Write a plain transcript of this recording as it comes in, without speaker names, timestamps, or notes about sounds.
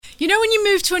You know when you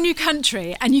move to a new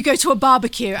country and you go to a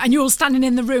barbecue and you're all standing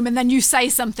in the room and then you say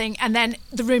something and then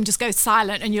the room just goes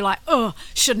silent and you're like, oh,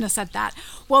 shouldn't have said that.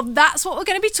 Well, that's what we're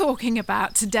going to be talking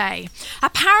about today.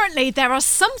 Apparently, there are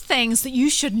some things that you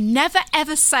should never,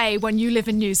 ever say when you live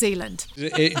in New Zealand.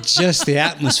 Just the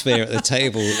atmosphere at the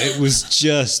table, it was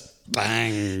just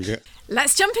bang.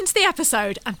 Let's jump into the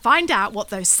episode and find out what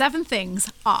those 7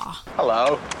 things are.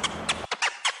 Hello.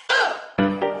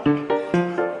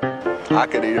 I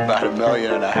could eat about 1.5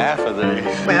 million of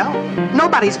these. Well,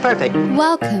 nobody's perfect.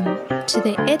 Welcome to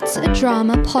the It's a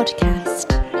Drama podcast.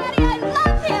 Daddy, I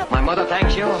love him. My mother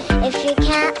thanks you. If you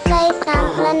can't say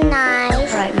something nice. All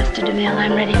right, Mr. DeMille,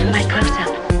 I'm ready for my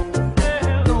close-up.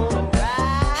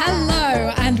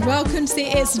 Hello and welcome to the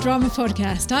It's a Drama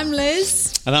podcast. I'm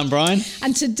Liz. And I'm Brian.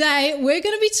 And today we're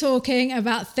going to be talking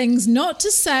about things not to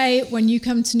say when you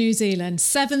come to New Zealand.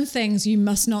 7 things you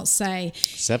must not say.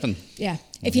 7. Yeah.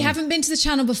 If you haven't been to the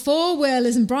channel before, we're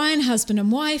Liz and Brian, husband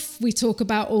and wife. We talk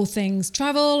about all things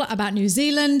travel, about New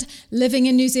Zealand, living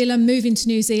in New Zealand, moving to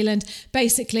New Zealand,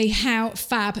 basically how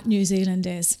fab New Zealand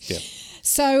is. Yeah.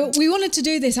 So we wanted to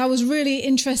do this. I was really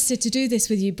interested to do this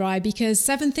with you, Brian, because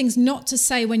 7 things not to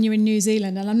say when you're in New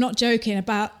Zealand. And I'm not joking,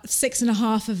 about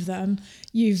 6.5 of them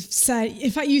you've said,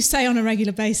 in fact, you say on a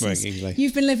regular basis. Regularly.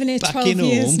 You've been living here Back 12 in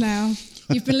years home. now.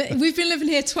 We've been living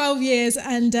here 12 years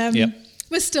and Yep.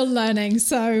 we're still learning.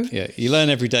 So Yeah, you learn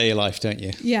every day of your life, don't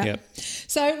you? yeah. Yep.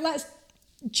 So let's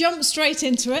jump straight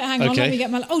into it. Hang on, Okay. let me get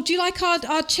my... Oh, do you like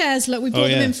our chairs? Look, we brought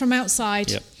them yeah. in from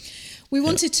outside. Yep. We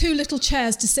wanted 2 little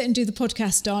chairs to sit and do the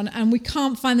podcast on, and we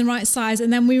can't find the right size.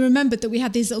 And then we remembered that we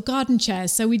had these little garden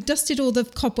chairs. So we dusted all the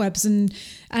cobwebs and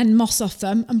moss off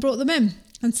them and brought them in.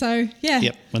 And so, yeah.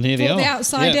 Yep, and here they brought are. the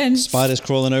outside Yeah. in. Spiders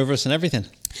crawling over us and everything.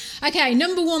 Okay,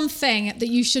 number 1 thing that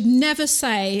you should never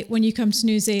say when you come to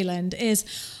New Zealand is,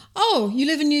 oh, you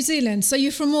live in New Zealand, so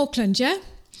you're from Auckland, yeah?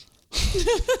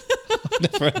 I've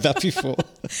never heard that before.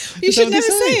 You Is that should what never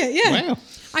they say it, yeah. Wow.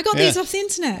 I got Yeah. these off the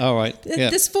internet. All right, yeah.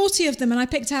 There's 40 of them and I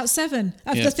picked out 7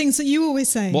 of Yeah. the things that you always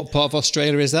say. What part of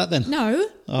Australia is that then? No,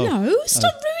 Oh. no,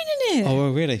 stop ruining it.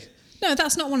 Oh, really? No,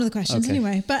 that's not one of the questions Okay.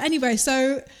 anyway. But anyway,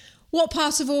 so what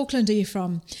part of Auckland are you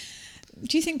from?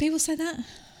 Do you think people say that?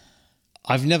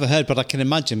 I've never heard, but I can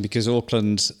imagine because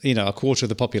Auckland, a quarter of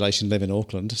the population live in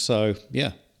Auckland. So,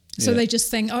 yeah. So Yeah. they just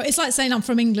think, oh, it's like saying I'm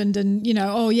from England and,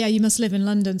 oh, yeah, you must live in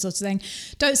London sort of thing.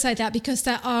 Don't say that because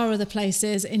there are other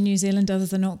places in New Zealand other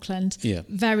than Auckland. Yeah.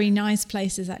 Very nice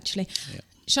places, actually. Yeah.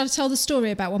 Shall I tell the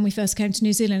story about when we first came to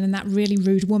New Zealand and that really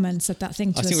rude woman said that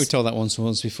thing to us? I think we've told that once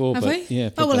before. Have but we? Yeah.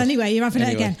 Oh, well, probably. anyway, you're having it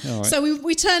Anyway, again. all right. So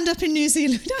we turned up in New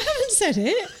Zealand. I haven't said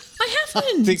it. I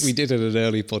haven't. I think we did an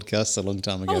early podcast a long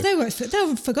time ago. Oh, they were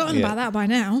forgotten Yeah. about that by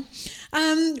now.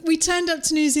 We turned up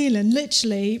to New Zealand,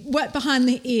 literally wet behind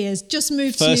the ears, just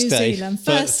moved First to New day. Zealand.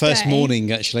 First day.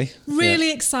 morning, actually. Really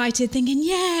Yeah. excited, thinking,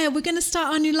 yeah, we're going to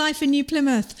start our new life in New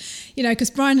Plymouth. Because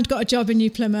Brian had got a job in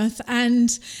New Plymouth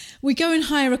and we go and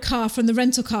hire a car from the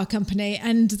rental car company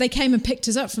and they came and picked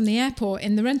us up from the airport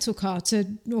in the rental car Yeah,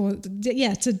 picked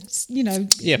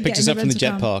picked us up from the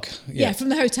jet park. Yeah, from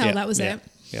the hotel, Yeah, that was yeah, it.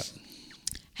 Yeah.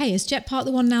 Hey, is Jet Park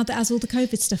the one now that has all the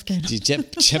COVID stuff going on?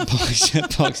 Jet Park's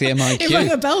the MIQ. It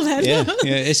rang a bell then. Yeah.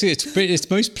 It's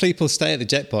most people stay at the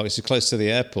Jet Park. It's close to the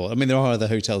airport. I mean, there are other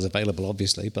hotels available,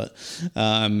 obviously, but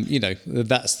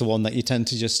that's the one that you tend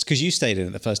to just because you stayed in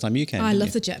it the first time you came. I didn't love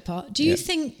you? the Jet Park. Do you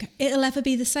think it'll ever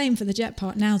be the same for the Jet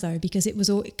Park now, though? Because it was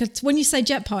all. Cause when you say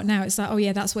Jet Park now, it's like, oh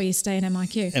yeah, that's where you stay in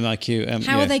MIQ. MIQ.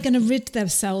 How are they going to rid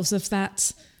themselves of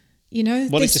that?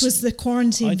 This was the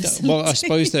quarantine facility. I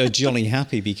suppose they're jolly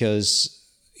happy because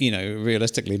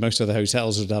realistically, most of the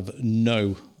hotels would have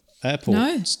no airport.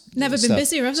 No, never been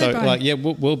busier, have they, Brian? So,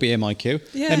 we'll be MIQ.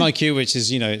 Yeah. MIQ, which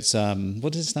is, it's,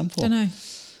 what does it stand for? Don't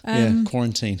know.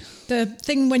 Quarantine. The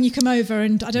thing when you come over,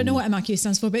 and I don't know what MIQ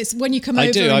stands for, but it's when you come over.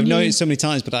 I do. and I've known it so many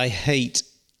times, but I hate,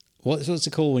 what's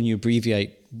it called when you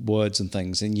abbreviate words and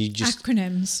things and you just...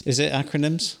 Acronyms. Is it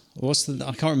acronyms?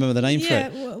 I can't remember the name for Yeah,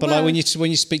 it. But like when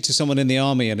you speak to someone in the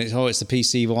army and it's the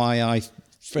PCYI...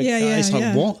 It's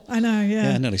like, what? I know, yeah.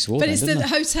 Yeah, I nearly swore But then, it's didn't the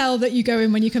I? hotel that you go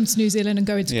in when you come to New Zealand and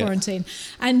go into quarantine.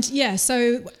 And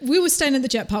so we were staying at the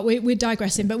Jet Park. We're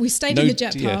digressing, but we stayed in the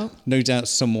Jet Park. No doubt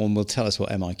someone will tell us what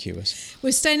MIQ is.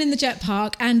 We're staying in the Jet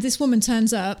Park and this woman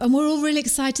turns up and we're all really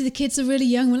excited. The kids are really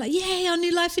young. We're like, yay, our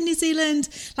new life in New Zealand.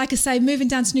 Like I say, moving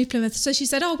down to New Plymouth. So she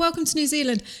said, oh, welcome to New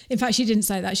Zealand. In fact, she didn't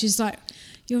say that. She's like...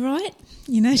 you're right.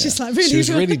 You know, just like really. She was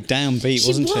really downbeat,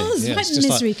 wasn't she? She was, Yeah, like it's just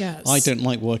misery guts. I don't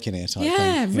like working here type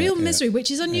Yeah, thing. real misery,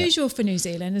 which is unusual for New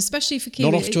Zealand, especially for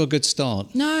Kiwi. Not off to a good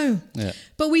start. No. Yeah.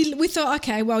 But we thought,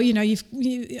 okay, well, you know,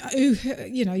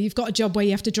 you've got a job where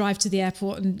you have to drive to the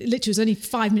airport, and literally it was only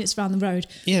 5 minutes around the road,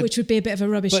 which would be a bit of a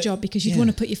rubbish job because you'd want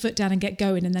to put your foot down and get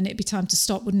going, and then it'd be time to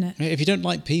stop, wouldn't it? If you don't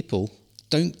like people,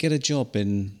 don't get a job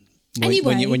in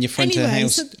when you're front of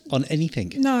house on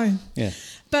anything. No. Yeah.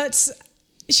 But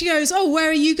she goes, oh, where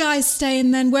are you guys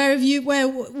staying then? Where are you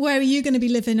going to be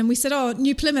living? And we said, oh,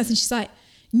 New Plymouth. And she's like,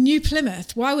 New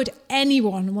Plymouth? Why would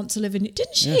anyone want to live in?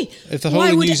 Didn't she? Yeah. If the whole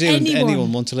of New Zealand,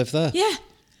 anyone want to live there? Yeah.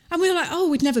 And we were like, oh,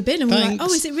 we'd never been. And we were like, Thanks.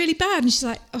 oh, is it really bad? And she's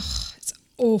like, oh, it's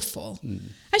awful.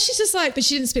 And she's just like, but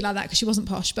she didn't speak like that because she wasn't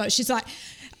posh. But she's like,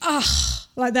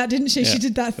 like that, didn't she? Yeah. She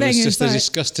did that thing. It was just the like,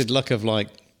 disgusted look of like,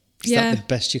 is that the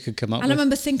best you could come up with? And I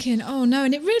remember thinking, oh no,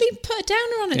 and it really put a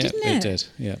downer on it, didn't it? It did,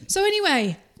 yeah. So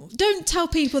anyway, don't tell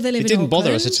people they live in Auckland. It didn't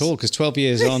bother us at all because 12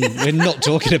 years on, we're not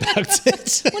talking about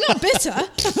it. We're not bitter.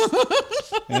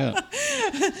 Yeah.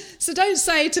 So don't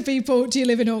say to people, do you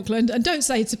live in Auckland? And don't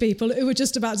say to people who are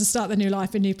just about to start their new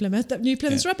life in New Plymouth that New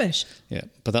Plymouth's rubbish. Yeah,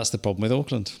 but that's the problem with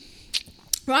Auckland.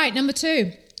 Right, number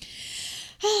 2.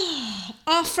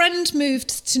 Our friend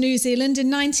moved to New Zealand in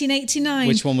 1989.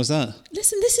 Which one was that?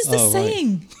 Listen, this is the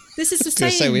saying. Right. This is the saying. I was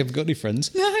going to say, we haven't got any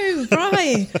friends. No,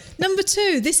 right. Number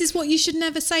 2, this is what you should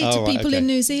never say to people in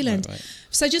New Zealand. Right.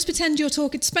 So just pretend you're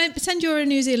talking, pretend you're a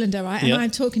New Zealander, right? And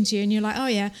I'm talking to you and you're like, oh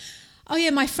yeah,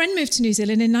 my friend moved to New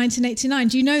Zealand in 1989.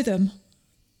 Do you know them?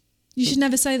 You should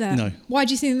never say that. No. Why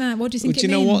do you think that? What do you think it means? Do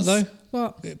you know what, though?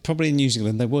 What? Probably in New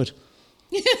Zealand they would.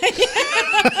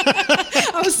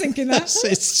 I was thinking that.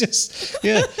 It's just,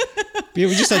 yeah. We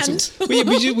just had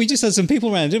we just had some people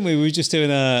around, didn't we? We were just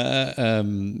doing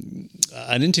an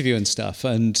interview and stuff,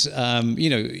 and you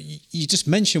know, you just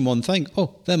mention one thing.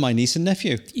 Oh, they're my niece and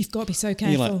nephew. You've got to be so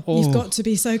careful. Like, oh. You've got to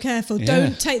be so careful. Yeah.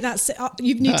 Don't take that.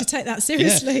 You need to take that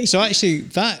seriously. Yeah. So actually,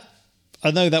 I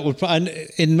know that would, and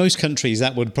in most countries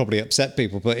that would probably upset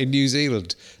people, but in New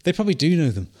Zealand, they probably do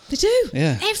know them. They do.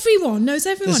 Yeah. Everyone knows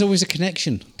everyone. There's always a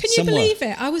connection. Can you believe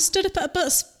it? I was stood up at a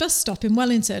bus stop in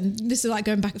Wellington. This is like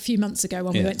going back a few months ago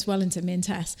when we went to Wellington, me and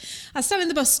Tess. I was standing in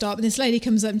the bus stop and this lady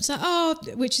comes up and says, oh,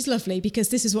 which is lovely because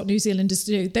this is what New Zealanders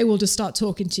do. They will just start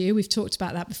talking to you. We've talked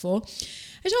about that before.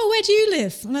 I said, oh, where do you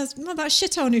live? And I was, that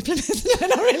shithole New Plymouth. No,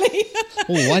 not really.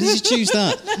 Oh, why did you choose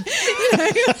that?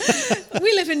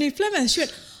 We live in New Plymouth. She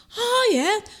went, oh,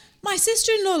 yeah, my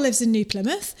sister-in-law lives in New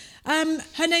Plymouth.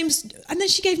 Her name's... And then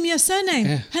she gave me her surname.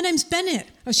 Yeah. Her name's Bennett.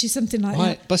 Or she's something like that.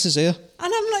 Right, bus is here.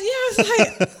 And I'm like, I was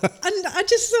like... and I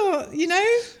just thought,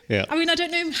 Yeah. I mean, I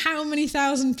don't know how many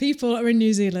thousand people are in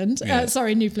New Zealand. Yeah.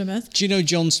 New Plymouth. Do you know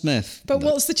John Smith? But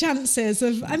what's the chances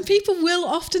of... And people will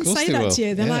often say that to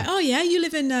you. They're like, oh, yeah, you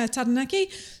live in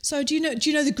Taranaki. So do you know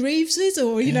the Greaveses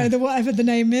or, you know, the whatever the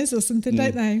name is or something,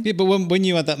 don't they? Yeah, but when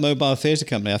you had that mobile theatre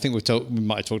company, I think we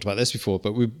might have talked about this before,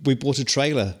 but we bought a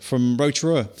trailer from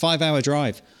Rotorua, 5-hour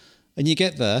drive. And you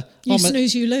get there... You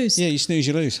snooze, you lose. Yeah, you snooze,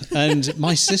 you lose. And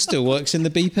my sister works in the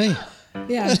BP.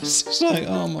 Yeah. It's like,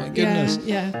 oh my goodness.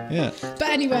 Yeah. But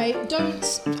anyway, I don't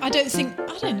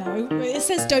know. It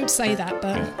says don't say that,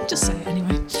 but just say it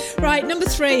anyway. Right, number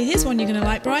 3. Here's one you're going to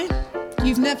like, Brian.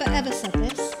 You've never ever said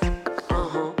this.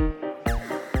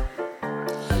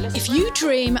 If you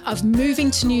dream of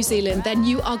moving to New Zealand, then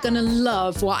you are going to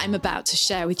love what I'm about to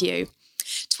share with you.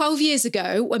 12 years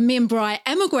ago, when me and Bri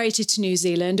emigrated to New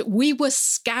Zealand, we were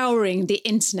scouring the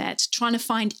internet, trying to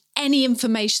find any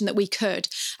information that we could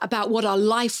about what our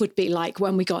life would be like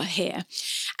when we got here.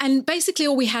 And basically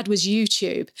all we had was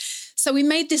YouTube. So we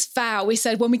made this vow. We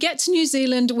said, when we get to New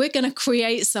Zealand, we're going to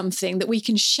create something that we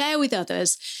can share with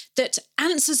others that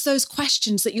answers those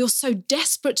questions that you're so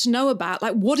desperate to know about.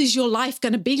 Like, what is your life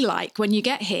going to be like when you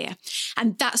get here?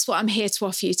 And that's what I'm here to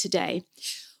offer you today.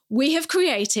 We have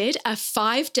created a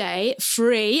 5-day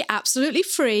absolutely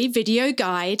free video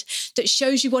guide that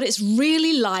shows you what it's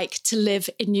really like to live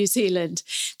in New Zealand.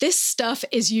 This stuff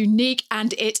is unique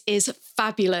and it is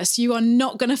fabulous. You are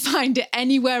not going to find it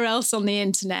anywhere else on the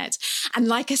internet. And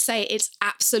like I say, it's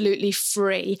absolutely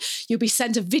free. You'll be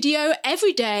sent a video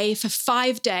every day for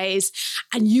 5 days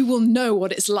and you will know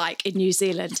what it's like in New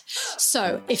Zealand.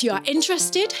 So if you are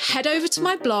interested, head over to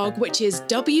my blog, which is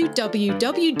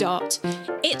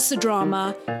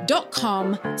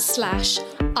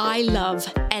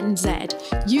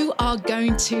www.itsadrama.com/ILoveNZ. You are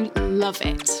going to love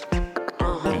it.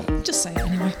 Just say it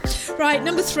anyway. Right,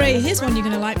 number 3. Here's one you're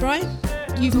going to like, Brian.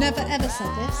 You've never ever said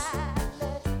this.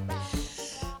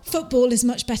 Football is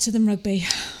much better than rugby.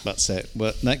 That's it.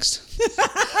 What next?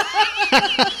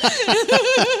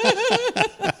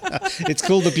 It's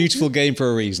called the beautiful game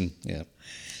for a reason. Yeah.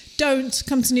 Don't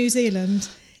come to New Zealand.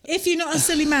 If you're not a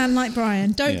silly man like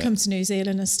Brian, don't Yeah. come to New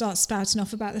Zealand and start spouting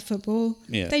off about the football.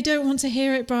 Yeah. They don't want to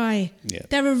hear it, Bri. Yeah.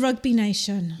 They're a rugby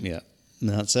nation. Yeah. And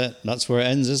that's it. That's where it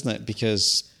ends, isn't it?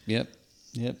 Because, yep.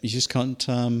 You just can't...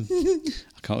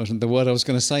 I can't remember the word I was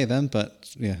going to say then,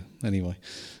 but yeah, anyway.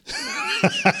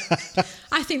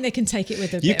 I think they can take it with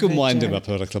a bit You of can a wind them joke. up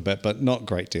a little bit, but not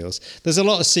great deals. There's a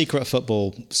lot of secret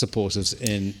football supporters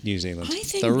in New Zealand. I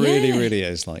think, there really, yeah. really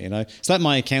is. Like, you know, it's like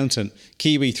my accountant,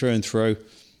 Kiwi through and through,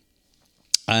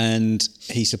 and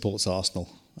he supports Arsenal.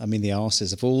 I mean, the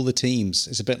arses of all the teams.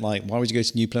 It's a bit like, why would you go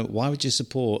to New Plymouth? Why would you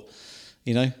support,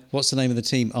 you know, what's the name of the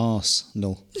team?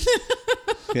 Arsenal.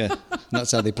 Yeah,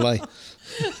 that's how they play.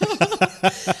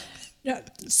 No,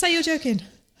 say you're joking.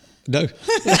 No.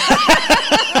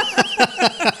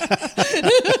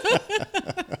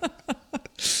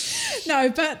 No,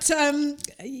 but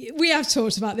we have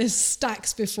talked about this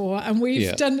stacks before, and we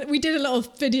did a little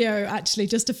video, actually,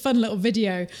 just a fun little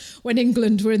video when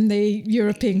England were in the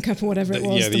European Cup or whatever it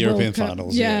was. Yeah, the World European Cup.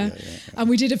 finals. Yeah. And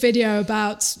we did a video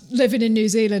about living in New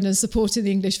Zealand and supporting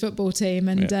the English football team.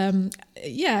 And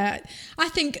I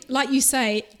think, like you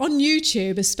say, on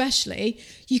YouTube especially,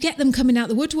 you get them coming out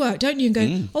the woodwork, don't you? And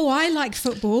going, oh, I like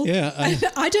football. Yeah,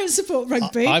 I don't support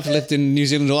rugby. I've lived in New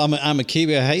Zealand. I'm a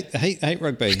Kiwi. I hate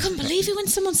rugby. I couldn't believe it when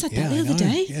someone said Yeah, that the I other know.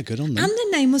 day. Yeah, good on them. And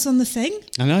their name was on the thing.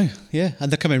 I know, yeah.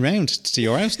 And they're coming round to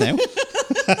your house now.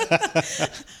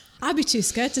 I'd be too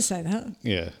scared to say that.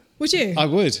 Yeah. Would you? I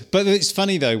would. But it's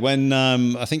funny, though, when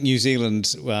I think New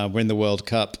Zealand were in the World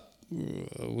Cup,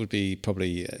 would be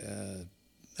probably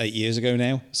 8 years ago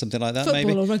now, something like that, Football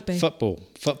maybe. or rugby?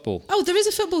 Football. Oh, there is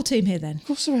a football team here then. Of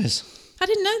course there is. I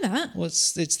didn't know that. Well,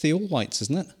 it's the All Whites,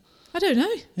 isn't it? I don't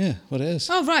know. Yeah, what it is.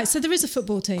 Oh, right. So there is a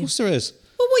football Of team. course there is.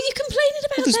 Well, what are you complaining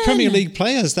about Well, there's then? Premier League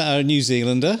players that are a New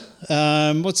Zealander.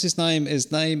 What's his name?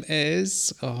 His name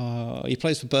is... he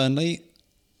plays for Burnley,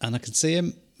 and I can see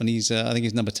him, and I think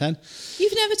he's number 10.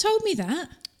 You've never told me that.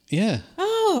 Yeah.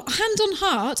 Oh, hand on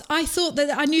heart, I thought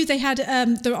that I knew they had.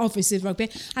 They're obviously rugby.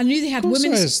 I knew they had Of course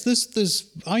women's. there is. There's.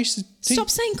 I used to. Stop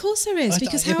saying "course there is,"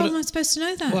 because yeah, how but- am I supposed to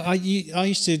know that? Well, I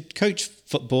used to coach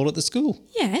football at the school.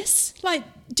 Yes, like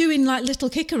doing like little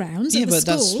kick-arounds Yeah, at the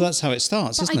but school. that's how it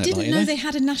starts, But isn't I it? didn't Like, you know they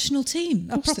had a national team,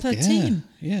 a proper yeah, team.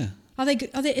 Yeah. Are they?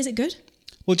 Is it good?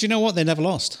 Well, do you know what? They never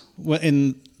lost.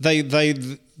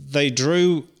 They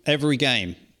drew every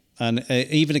game, and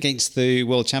even against the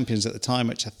world champions at the time,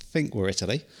 which I think were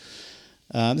Italy.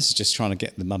 This is just trying to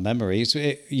get my memories.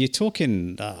 You're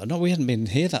talking. No, we hadn't been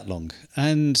here that long,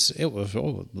 and it was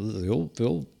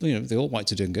the All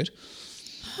Whites are doing good.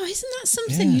 Oh, isn't that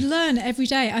something Yeah. you learn every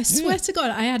day? I swear to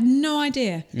God, I had no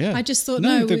idea. Yeah, I just thought,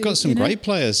 they've got some great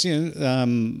players.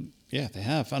 Yeah, they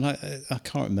have, and I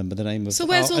can't remember the name of. So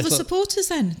where's all the supporters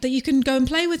then that you can go and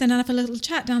play with and have a little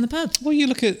chat down the pub? Well, you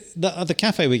look at the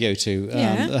cafe we go to.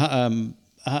 Yeah.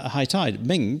 High Tide.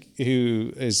 Ming,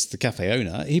 who is the cafe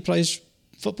owner, he plays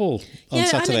football on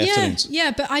Saturday afternoons.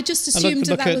 Yeah, but I just And look- assumed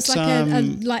look that was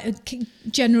at, like a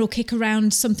general kick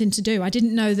around, something to do. I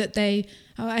didn't know that they.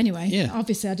 Oh, anyway, Yeah,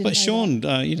 obviously I didn't. But know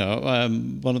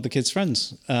Sean, one of the kids'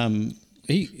 friends,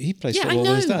 he plays that. Yeah, football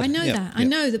with his dad. I know Yeah, that. yeah. I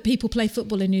know that people play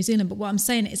football in New Zealand, but what I'm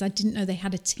saying is I didn't know they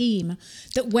had a team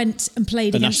that went and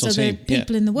played The against national other team,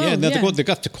 people yeah. in the world. Yeah, Yeah, they've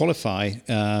got to qualify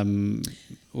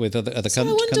with other so I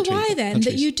wonder why then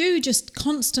that you do just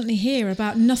constantly hear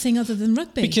about nothing other than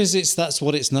rugby. Because that's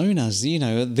what it's known as. You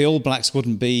know, the All Blacks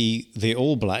wouldn't be the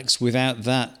All Blacks without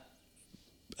that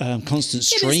constant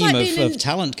Yeah, but it's stream like of being in-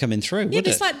 talent coming through, Yeah, would but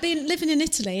it's it? like living in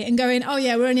Italy and going, oh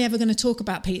yeah, we're only ever going to talk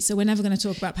about pizza. We're never going to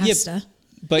talk about pasta.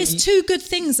 but it's two good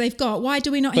things they've got. Why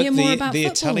do we not hear more about the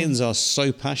football? Italians are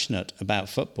so passionate about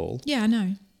football, Yeah, I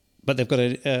know. but they've got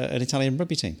an Italian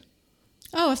rugby team.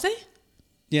 Oh, have they?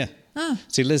 Yeah. Oh.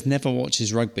 See, Liz never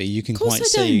watches rugby. You can Of course quite I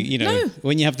see, don't. you know, No.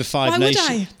 when you have the Five Why would Nations.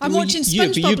 I? I'm Well, watching but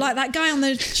SpongeBob like that guy on the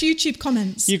YouTube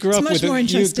comments. You grew it's up much with more you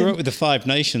interesting. grew up with the Five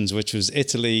Nations, which was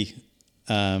Italy,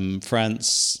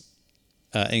 France,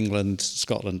 England,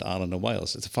 Scotland, Ireland, and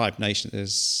Wales. It's the Five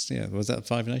Nations. Yeah, was that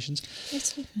Five Nations?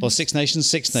 Italy. Well, Six Nations.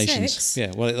 Six Nations. Six?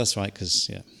 Yeah, well, that's right, because,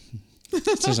 yeah.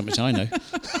 Says how much I know.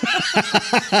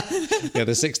 Yeah,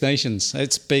 the Six Nations.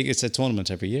 It's big. It's a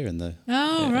tournament every year in the.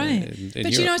 Oh, right. in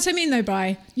But you know what I mean, though,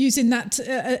 Bri? Using that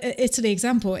Italy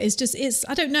example, it's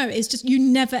I don't know, it's just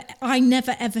I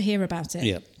never ever hear about it.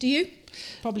 Yeah. Do you?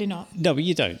 Probably not. No, but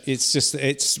you don't. It's just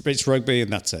it's rugby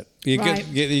and that's it. Right.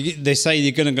 They say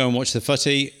you're going to go and watch the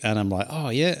footy, and I'm like, oh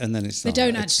yeah, and then it's. They not. don't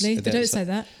It's- actually. They don't say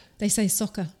that. They say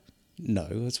soccer. No,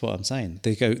 that's what I'm saying.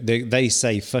 They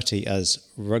say footy as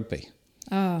rugby.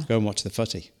 Oh. Go and watch the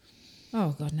footy.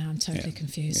 Oh God, now I'm totally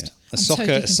confused. Yeah. I'm Soccer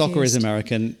totally soccer is confused.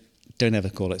 American. Don't ever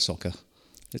call it soccer.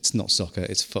 It's not soccer,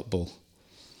 it's football.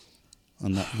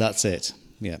 And that's it.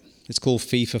 Yeah. It's called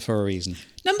FIFA for a reason.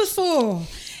 Number four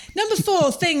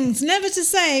things never to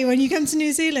say when you come to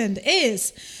New Zealand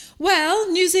is, well,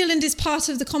 New Zealand is part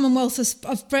of the Commonwealth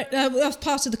of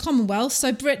part of the Commonwealth,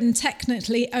 so Britain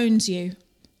technically owns you.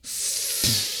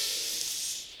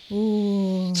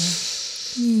 Ooh.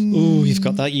 Ooh, you've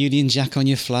got that Union Jack on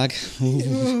your flag.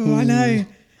 Ooh, I know.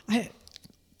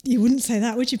 You wouldn't say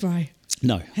that, would you, Bri?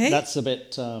 No, Hey? that's a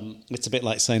bit. It's a bit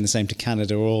like saying the same to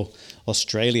Canada or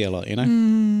Australia, like, you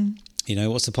know. You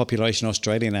know, what's the population of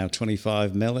Australia now?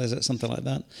 25 mil, is it something like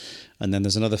that? And then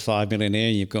there's another 5 million here.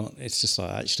 And you've got. It's just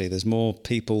like actually, there's more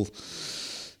people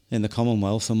in the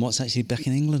Commonwealth than what's actually back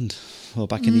in England or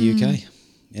back in the UK.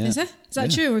 Yeah. Is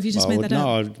that true, or have you just made that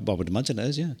up? No, I would imagine it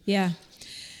is. Yeah. Yeah.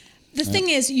 The thing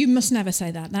is, you must never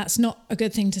say that. That's not a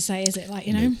good thing to say, is it? Like,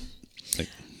 you know. No.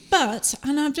 But,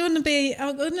 and I'm going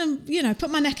to, you know, put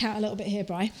my neck out a little bit here,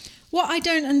 Bri. What I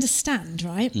don't understand,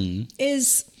 right,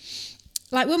 is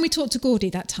like when we talked to Gordy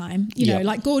that time, you know,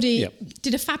 like Gordy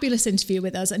did a fabulous interview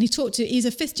with us, and he's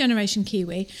a 5th generation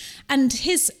Kiwi, and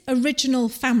his original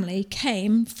family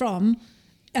came from,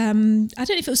 I don't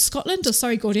know if it was Scotland or,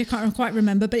 sorry, Gordy, I can't quite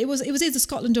remember, but it was either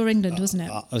Scotland or England, wasn't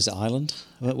it? Was it Ireland?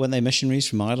 Weren't they missionaries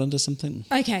from Ireland or something?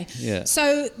 Okay. Yeah.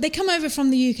 So they come over from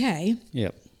the UK.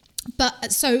 Yeah.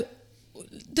 But so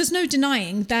there's no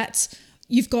denying that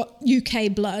you've got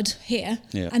UK blood here,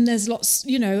 and there's lots,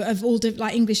 you know, of all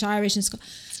like English, Irish, and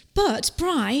Scottish. But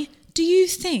Bri, do you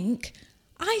think?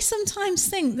 I sometimes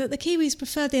think that the Kiwis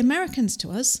prefer the Americans to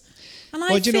us, and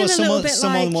I feel a little bit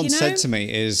someone like, once you know, said to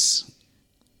me is,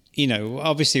 you know,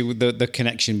 obviously the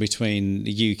connection between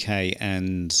the UK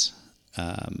and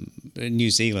New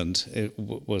Zealand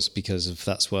was because of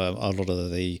that's where a lot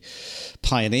of the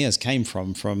pioneers came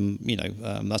from, you know,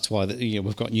 that's why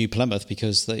we've got New Plymouth,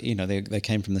 because they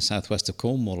came from the southwest of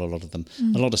Cornwall, a lot of them.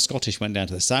 A lot of Scottish went down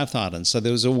to the South Island, so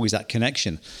there was always that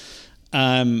connection.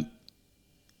 But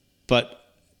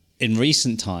in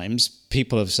recent times,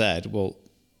 people have said, well,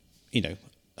 you know,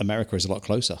 America is a lot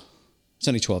closer. It's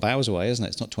only 12 hours away, isn't it?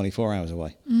 It's not 24 hours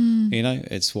away. You know,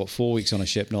 it's 4 weeks on a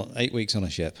ship, not 8 weeks on a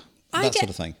ship. Sort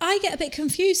of thing. I get a bit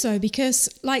confused though, because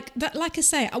like I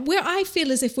say, I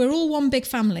feel as if we're all one big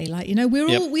family. Like, you know,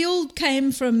 we all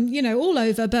came from, you know, all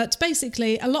over, but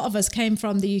basically a lot of us came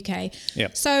from the UK.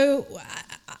 Yep. So,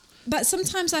 but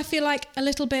sometimes I feel like a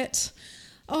little bit.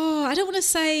 I don't want to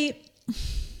say.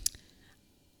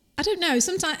 I don't know.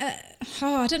 Sometimes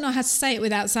I don't know how to say it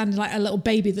without sounding like a little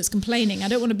baby that's complaining. I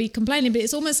don't want to be complaining, but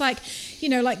it's almost like, you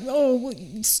know, like,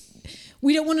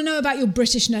 we don't want to know about your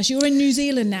Britishness. You're in New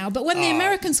Zealand now. But when the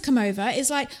Americans come over, it's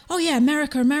like, oh yeah,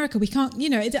 America. We can't, you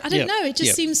know, I don't know. It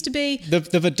just seems to be.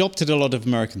 They've adopted a lot of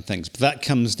American things, but that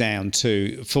comes down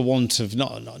to, for want of,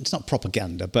 it's not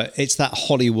propaganda, but it's that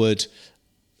Hollywood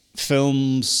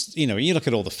films. You know, you look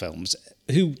at all the films.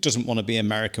 Who doesn't want to be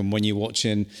American when you're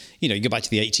watching, you know, you go back to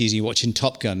the 80s and you're watching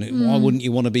Top Gun. Why wouldn't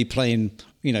you want to be playing,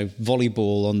 you know,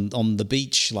 volleyball on the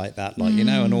beach like that, like, you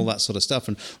know, and all that sort of stuff,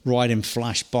 and riding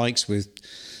flash bikes with,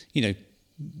 you know,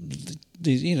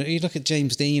 you look at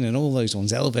James Dean and all those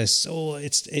ones, Elvis. Oh,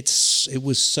 it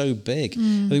was so big. I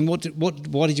mean,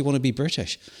 why did you want to be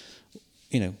British?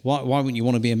 You know, why wouldn't you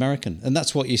want to be American? And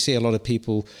that's what you see a lot of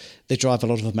people. They drive a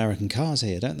lot of American cars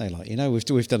here, don't they? Like, you know,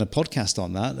 we've done a podcast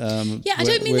on that. I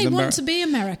don't mean they want to be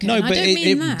American. No, but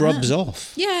it rubs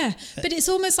off. Yeah, but it's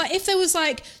almost like if there was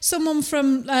like someone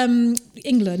from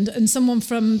England and someone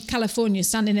from California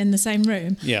standing in the same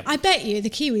room, I bet you the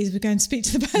Kiwis would go and speak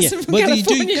to the person from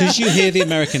California. You do, because you hear the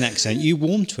American accent, you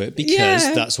warm to it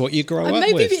because that's what you grow up with.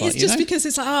 Maybe it's just because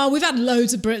it's like, we've had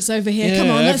loads of Brits over here. Come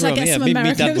on, let's get some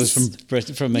Americans. My dad was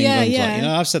from England. Like, you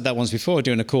know, I've said that once before,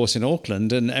 doing a course in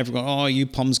Auckland, and everyone, you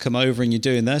Poms come over and you're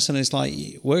doing this, and it's like,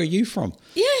 where are you from?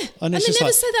 Yeah, and they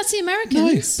never said that to the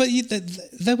Americans. No,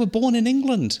 but they were born in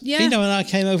England. Yeah. You know, and I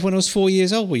came over when I was 4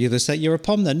 years old. Well, you say you're a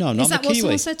Pom then? No, I'm not a Kiwi. Is that what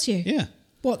someone said to you? Yeah.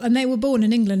 What? And they were born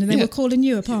in England, and they were calling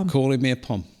you a Pom? Calling me a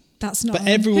Pom. That's not. But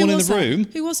everyone in the room.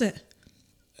 Who was it?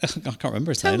 I can't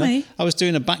remember his name. Tell me. I was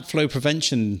doing a backflow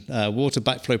prevention, water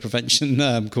backflow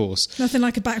prevention course. Nothing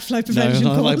like a backflow prevention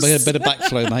course. No, like a bit of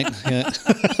backflow, mate. Yeah.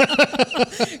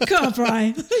 God,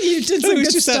 Brian, you did some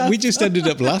good stuff. We just ended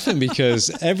up laughing because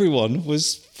everyone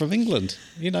was from England,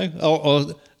 you know,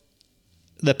 or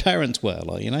the parents were,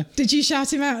 like, you know. Did you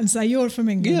shout him out and say, you're from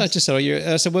England? Yeah, I just said,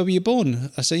 I said, where were you born?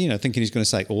 I said, you know, thinking he's going to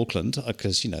say Auckland,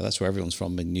 because, you know, that's where everyone's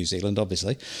from in New Zealand,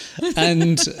 obviously.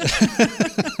 And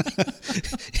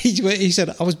he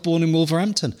said, I was born in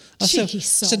Wolverhampton. I Cheeky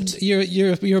said,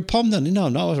 you're a Pom then? No,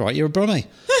 I was right, you're a Brummie.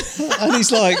 And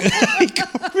he's like, he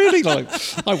got really like,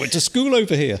 I went to school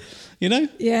over here, you know?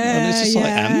 Yeah, and it's just like,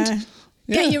 and?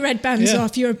 Get your red bands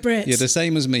off, you're a Brit. You're the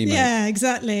same as me, mate. Yeah,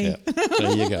 exactly. Yeah.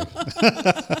 There you go.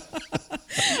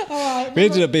 All right, we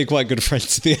ended up being quite good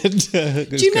friends at the end.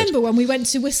 Do you remember when we went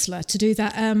to Whistler to do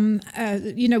that?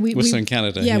 Whistler in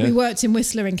Canada. Yeah, we worked in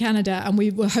Whistler in Canada, and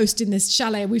we were hosting this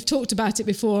chalet. We've talked about it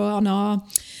before on our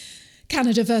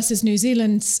Canada versus New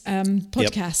Zealand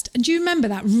podcast. Yep. And do you remember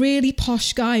that really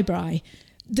posh guy, Bri?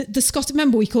 The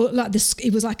remember we called it like this.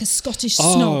 It was like a Scottish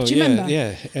snob. Do you remember?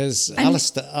 Yeah, it was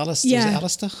Alistair. Yeah. Was it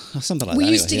Alistair? Or something like that. We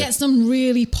used to get some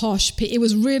really posh. It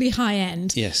was really high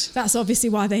end. Yes, that's obviously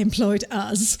why they employed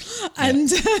us and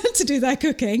to do their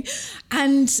cooking.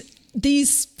 And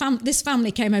this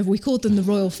family came over. We called them the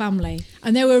royal family,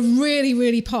 and they were really,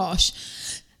 really posh.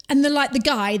 And the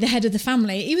guy, the head of the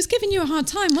family, he was giving you a hard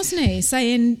time, wasn't he?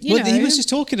 Saying, you know... he was just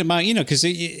talking about, you know, because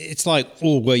it's like,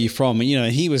 where are you from? And, you know,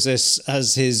 he was,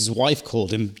 as his wife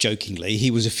called him jokingly, he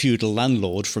was a feudal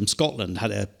landlord from Scotland,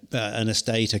 had an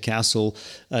estate, a castle,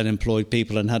 and employed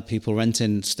people and had people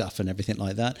renting stuff and everything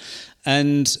like that.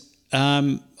 And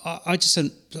I just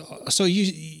said, so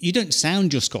you don't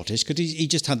sound you're Scottish, because he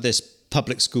just had this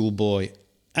public school boy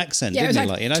accent, didn't he?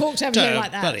 Like, you know, talked everything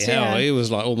like that. Bloody hell, he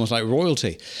was like almost like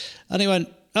royalty. And he went,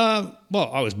 well,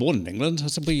 I was born in England. I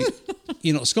said, well,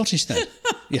 you're not Scottish then?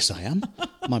 Yes, I am.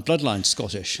 My bloodline's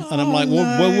Scottish. And I'm like,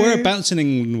 well, whereabouts in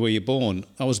England were you born?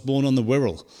 I was born on the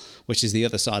Wirral, which is the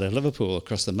other side of Liverpool,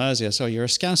 across the Mersey. So you're a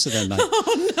Scouser then, mate.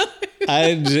 Oh, no.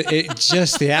 And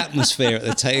the atmosphere at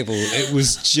the table, it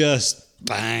was just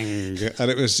bang.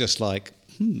 And it was just like,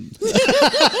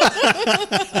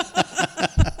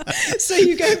 So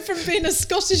you go from being a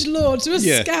Scottish lord to a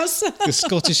Scouser. The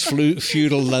Scottish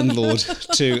feudal landlord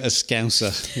to a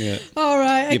Scouser. Yeah. All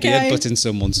right, okay. You'll be headbutting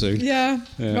someone soon. Yeah.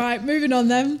 Right, moving on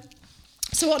then.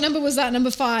 So what number was that?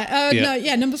 Number 5?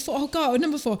 Number 4. Oh, God,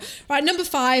 number 4. Right, number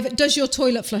 5, does your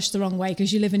toilet flush the wrong way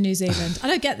because you live in New Zealand? I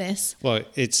don't get this. Well,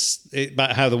 it's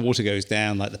about how the water goes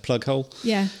down, like the plug hole.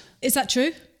 Yeah. Is that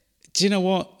true? Do you know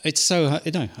what? It's so...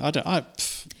 No, I don't...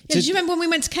 do you remember when we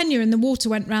went to Kenya and the water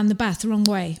went round the bath the wrong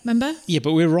way? Remember? Yeah,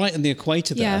 but we were right on the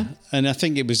equator there. Yeah. And I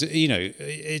think it was, you know,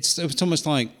 it's almost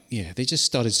like, they just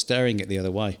started stirring it the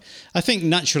other way. I think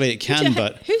naturally it can,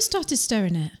 but... Who started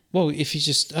stirring it? Well, if you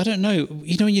just... I don't know.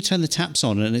 You know when you turn the taps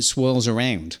on and it swirls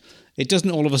around? It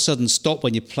doesn't all of a sudden stop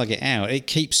when you plug it out. It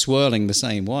keeps swirling the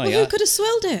same way. Well, who could have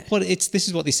swirled it? Well, this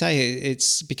is what they say.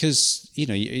 It's because, you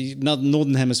know,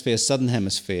 Northern Hemisphere, Southern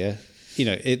Hemisphere... You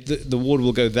know, the water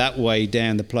will go that way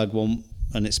down the plug one,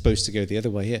 and it's supposed to go the other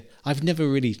way here. I've never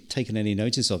really taken any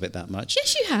notice of it that much.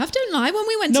 Yes, you have. Don't lie. When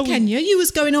we went to Kenya, you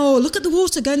was going, look at the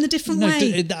water going the different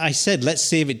way. I said, let's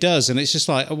see if it does. And it's just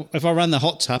like, if I ran the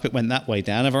hot tap, it went that way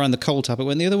down. If I ran the cold tap, it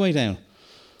went the other way down.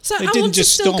 So it didn't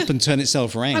just stop and turn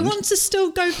itself around. I want to still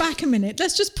go back a minute.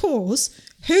 Let's just pause.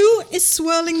 Who is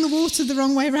swirling the water the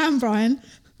wrong way around, Brian?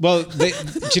 Well, do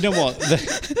you know what?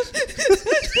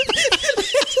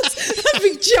 A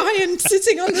big giant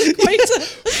sitting on the equator.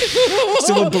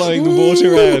 Someone blowing the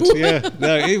water out. Yeah,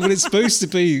 no. It's supposed to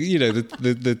be, you know,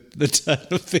 the turn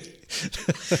of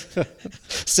the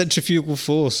centrifugal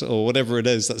force or whatever it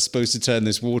is that's supposed to turn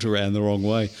this water around the wrong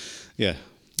way. Yeah.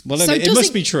 Well, so it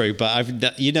must be true,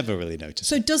 but you never really notice.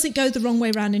 So does it go the wrong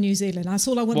way around in New Zealand? That's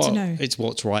all I want to know. It's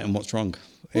what's right and what's wrong.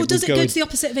 Or does it go to the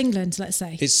opposite of England, let's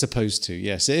say? It's supposed to,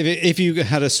 yes. If you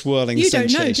had a swirling sensation...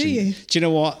 You don't know, do you? Do you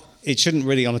know what? It shouldn't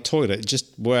really on a toilet. Just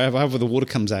however the water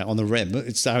comes out on the rim,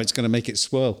 it's how it's going to make it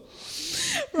swirl.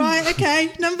 Right,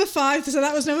 okay. Number 5. So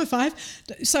that was number 5.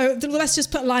 So let's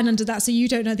just put a line under that so you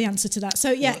don't know the answer to that.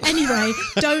 So anyway,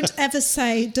 don't ever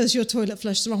say, does your toilet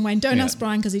flush the wrong way? And don't ask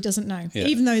Brian because he doesn't know,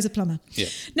 even though he's a plumber. Yeah.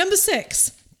 Number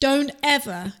 6, don't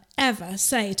ever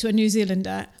say to a New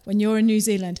Zealander when you're in New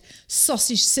Zealand,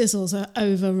 sausage sizzles are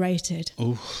overrated.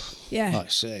 Oh, yeah. I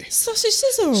see. Sausage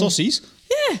sizzle. Saucies?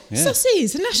 Yeah,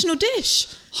 saucies, a national dish.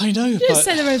 I know. You don't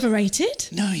say they're overrated.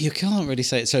 No, you can't really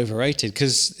say it's overrated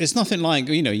because it's nothing like,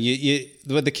 you know, you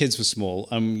when the kids were small,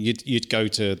 you'd go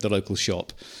to the local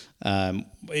shop,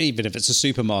 even if it's a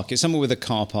supermarket, somewhere with a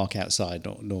car park outside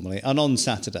normally. And on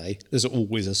Saturday, there's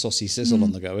always a sausage sizzle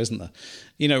on the go, isn't there?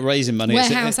 You know, raising money.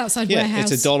 Outside warehouse.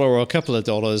 It's $1 or a couple of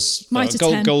dollars.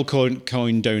 Gold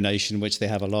coin donation, which they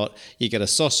have a lot. You get a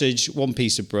sausage, one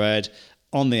piece of bread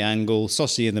on the angle,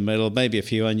 saucy in the middle, maybe a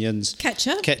few onions.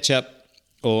 Ketchup.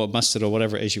 or mustard or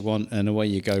whatever it is you want, and away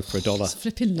you go for $1. It's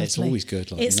flipping lovely. It's always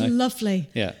good. Like, it's lovely.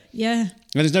 Yeah. Yeah. And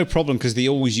there's no problem because they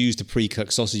always use the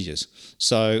pre-cooked sausages.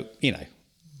 So,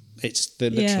 it's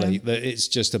it's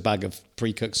just a bag of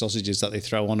pre-cooked sausages that they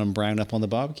throw on and brown up on the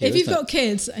barbecue. If you've got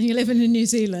kids and you're living in New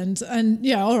Zealand, and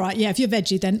all right, if you're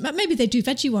veggie, then maybe they do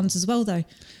veggie ones as well, though.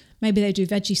 Maybe they do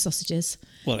veggie sausages.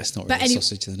 Well, it's not really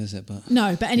sausage then, is it? But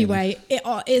no, but anyway,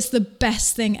 it's the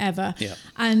best thing ever. Yeah.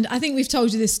 And I think we've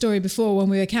told you this story before when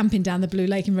we were camping down the Blue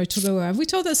Lake in Rotorua. Have we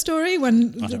told that story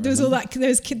when there was all that?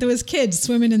 There was kids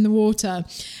swimming in the water,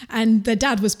 and their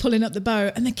dad was pulling up the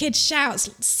boat, and the kid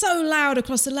shouts so loud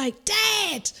across the lake,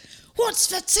 "Dad, what's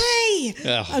for tea?"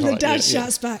 And the dad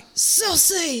shouts back,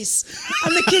 "Saucies,"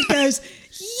 and the kid goes,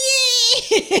 "Yeah!"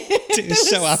 He was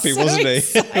so happy, wasn't he?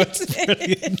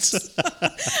 Brilliant.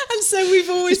 And so we've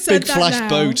always said big that flash now.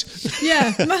 boat.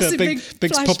 Yeah, massive big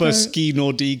flash proper boat. ski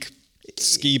Nordique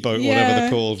ski boat, whatever they're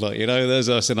called. Like, there's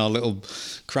us in our little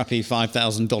crappy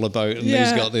 $5,000 boat, and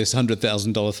he's got this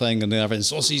 $100,000 thing, and they're having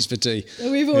sausages for tea.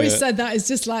 We've always said that it's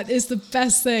just like, it's the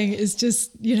best thing. It's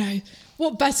just,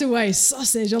 what better way?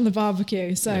 Sausage on the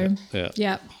barbecue. So,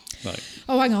 yeah. Right.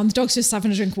 Oh, hang on. The dog's just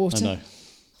having a drink of water. I know.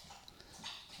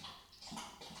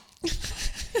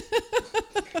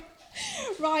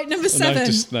 Right, number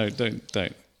 7. Don't. No,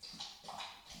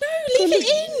 leave it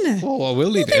in. Oh, I will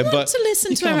leave it in, but they want to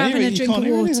listen to her having a drink of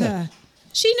water.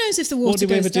 She knows if the water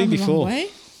goes down the wrong way.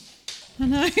 I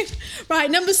know.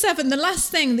 Right, number 7, the last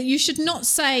thing that you should not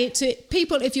say to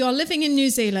people if you are living in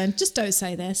New Zealand, just don't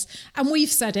say this. And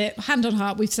we've said it, hand on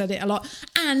heart, we've said it a lot.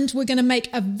 And we're going to make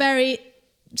a very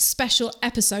special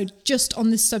episode just on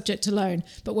this subject alone,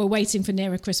 but we're waiting for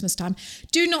nearer Christmas time.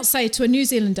 Do not say to a New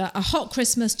Zealander, a hot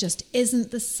Christmas just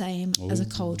isn't the same as a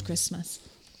cold Christmas.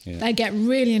 Yeah. They get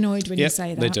really annoyed when you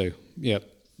say that. They do. Yep.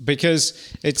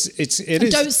 Because it and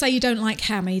is. Don't say you don't like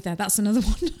ham either. That's another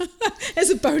one. There's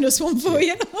a bonus one for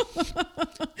you.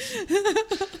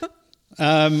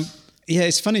 Yeah,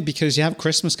 it's funny because you have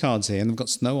Christmas cards here and they've got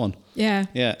snow on. Yeah.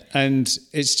 Yeah. And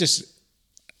it's just,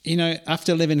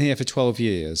 after living here for 12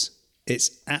 years,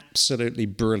 it's absolutely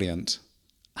brilliant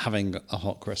having a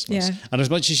hot Christmas. Yeah. And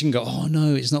as much as you can go, oh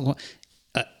no, it's not.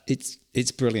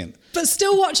 It's brilliant. But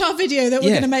still watch our video that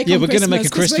we're going to make on Christmas. Yeah, we're going to make a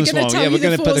Christmas one. We're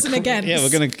going to put we're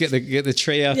going to get the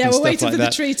tree up and stuff like that. Yeah, we're waiting for the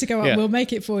tree to go up. Yeah. We'll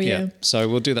make it for you. Yeah. So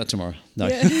we'll do that tomorrow. No.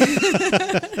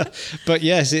 Yeah. But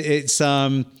yes, it's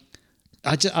what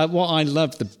I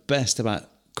love the best about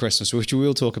Christmas, which we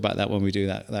will talk about that when we do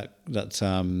that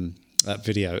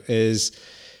video, is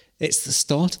it's the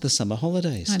start of the summer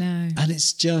holidays. I know. And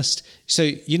it's just, so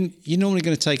you're normally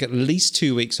going to take at least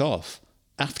 2 weeks off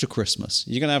after Christmas.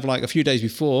 You're going to have like a few days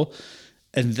before,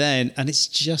 and it's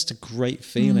just a great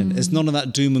feeling. There's none of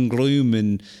that doom and gloom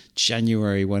in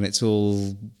January when it's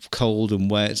all cold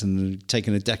and wet and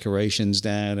taking the decorations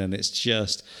down, and it's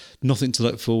just nothing to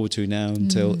look forward to now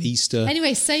until Easter.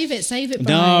 Anyway, save it, Brian.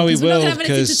 No, we will. We're not going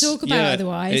to have anything to talk about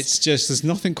otherwise. It's just, there's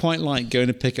nothing quite like going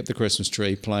to pick up the Christmas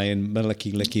tree, playing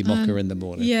Melicky Licky Mocker in the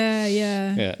morning.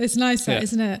 Yeah. It's nice,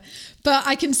 isn't it? But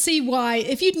I can see why,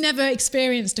 if you'd never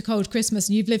experienced a cold Christmas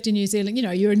and you've lived in New Zealand,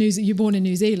 you're born in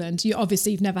New Zealand,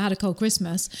 you've never had a cold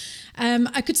Christmas.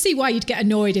 I could see why you'd get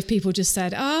annoyed if people just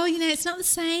said, oh, it's not the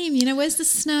same. Where's the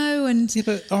snow? And yeah,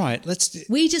 but all right,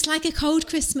 we just like a cold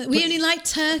Christmas. We only like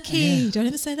turkey. Yeah. Don't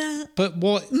ever say that. But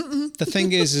what the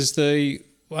thing is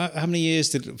how many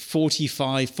years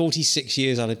 46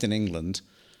 years I lived in England.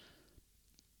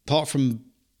 Apart from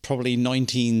probably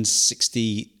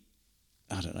 1960,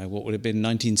 I don't know, what would it have been,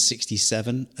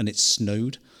 1967, and it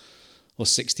snowed, or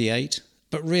 68.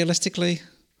 But realistically,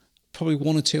 probably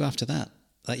 1 or 2 after that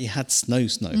you had snow.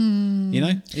 You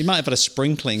might have had a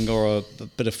sprinkling or a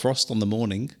bit of frost on the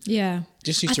morning. Yeah.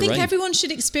 Just used to rain. rain. Everyone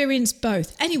should experience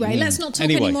both. Anyway, let's not talk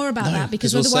any more about that,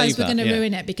 because we'll otherwise we're going to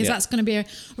ruin it, because that's going to be a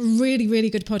really, really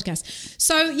good podcast.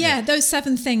 So those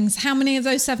 7 things, how many of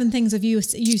those 7 things have you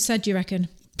said, you reckon?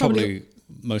 Probably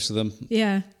most of them.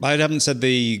 Yeah. I haven't said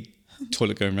the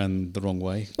toilet going around the wrong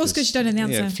way. Well, it's because you don't know the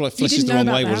answer. Yeah, flushes the wrong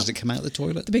way. What does it come out the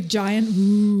toilet? The big giant.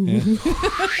 Ooh. Yeah.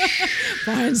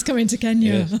 Brian's coming to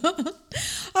Kenya. Yeah.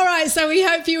 All right, so we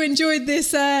hope you enjoyed this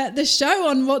show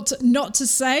on what not to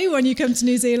say when you come to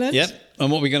New Zealand. Yep.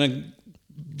 And what we're going to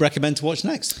recommend to watch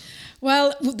next?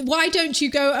 Well, why don't you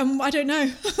go? I don't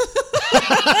know,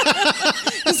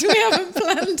 because we haven't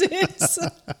planned it.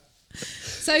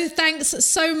 So thanks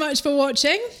so much for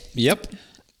watching. Yep.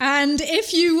 And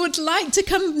if you would like to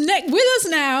come with us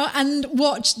now and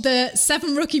watch the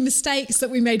 7 rookie mistakes that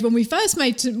we made when we first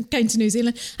came to New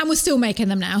Zealand, and we're still making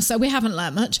them now, so we haven't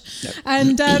learnt much. Nope.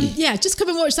 And just come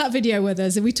and watch that video with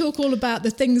us. And we talk all about the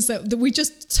things that we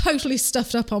just totally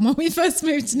stuffed up on when we first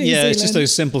moved to New Zealand. Yeah, it's just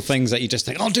those simple things that you just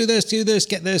think, oh, do this,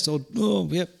 get this, or, oh,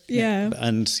 yep. Yeah.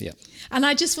 And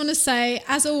I just want to say,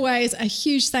 as always, a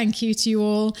huge thank you to you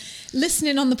all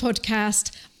listening on the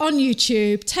podcast, on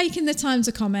YouTube, taking the time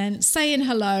to comment, saying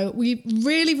hello. We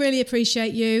really, really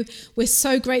appreciate you. We're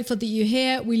so grateful that you're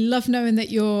here. We love knowing that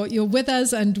you're with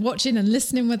us and watching and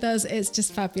listening with us. It's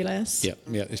just fabulous. Yeah,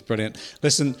 it's brilliant.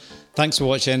 Listen, thanks for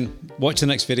watching. Watch the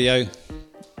next video.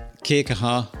 Kia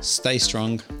kaha, stay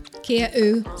strong. Kia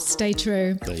u, stay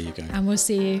true. There you go. And we'll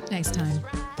see you next time.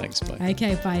 Thanks, bye.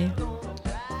 Okay, bye.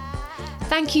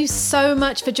 Thank you so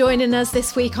much for joining us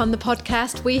this week on the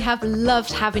podcast. We have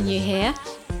loved having you here.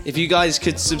 If you guys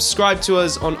could subscribe to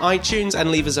us on iTunes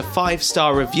and leave us a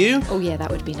 5-star review. Oh yeah,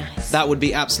 that would be nice. That would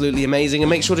be absolutely amazing.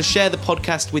 And make sure to share the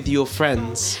podcast with your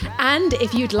friends. And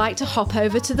if you'd like to hop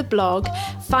over to the blog,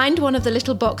 find one of the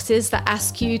little boxes that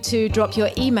ask you to drop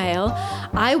your email.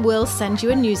 I will send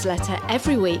you a newsletter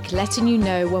every week letting you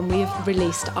know when we've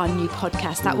released our new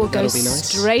podcast. That will go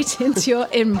straight into your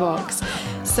inbox.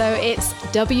 So it's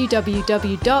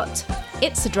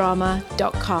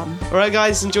www.itsadrama.com. All right,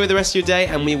 guys, enjoy the rest of your day,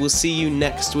 and we will see you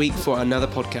next week for another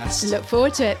podcast. Look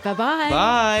forward to it. Bye-bye.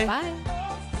 Bye. Bye.